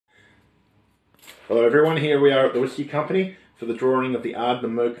Hello everyone, here we are at the Whiskey Company for the drawing of the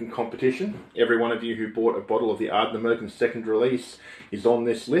Ardnamurchan Competition. Every one of you who bought a bottle of the Ardnamurchan second release is on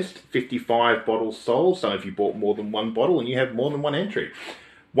this list. 55 bottles sold. Some of you bought more than one bottle and you have more than one entry.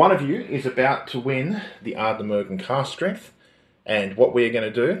 One of you is about to win the Ardnamurchan Cask Strength, and what we're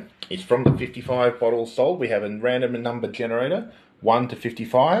going to do is from the 55 bottles sold, we have a random number generator, 1 to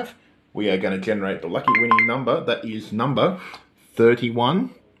 55. We are going to generate the lucky winning number, that is number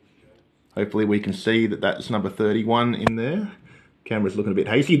 31. Hopefully we can see that that's number 31 in there. Camera's looking a bit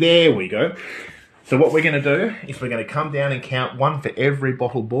hazy. There we go. So what we're going to do is we're going to come down and count one for every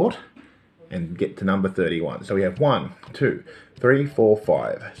bottle bought and get to number 31. So we have 1, 2, 3, 4,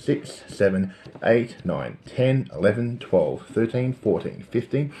 5, 6, 7, 8, 9, 10, 11, 12, 13, 14,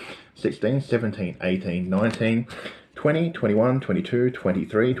 15, 16, 17, 18, 19, 20, 21, 22,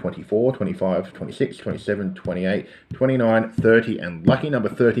 23, 24, 25, 26, 27, 28, 29, 30, and lucky number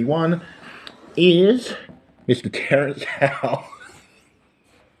 31 is Mr. Terence Howe.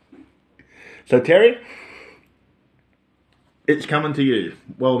 So Terry, it's coming to you.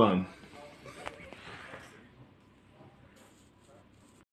 Well done.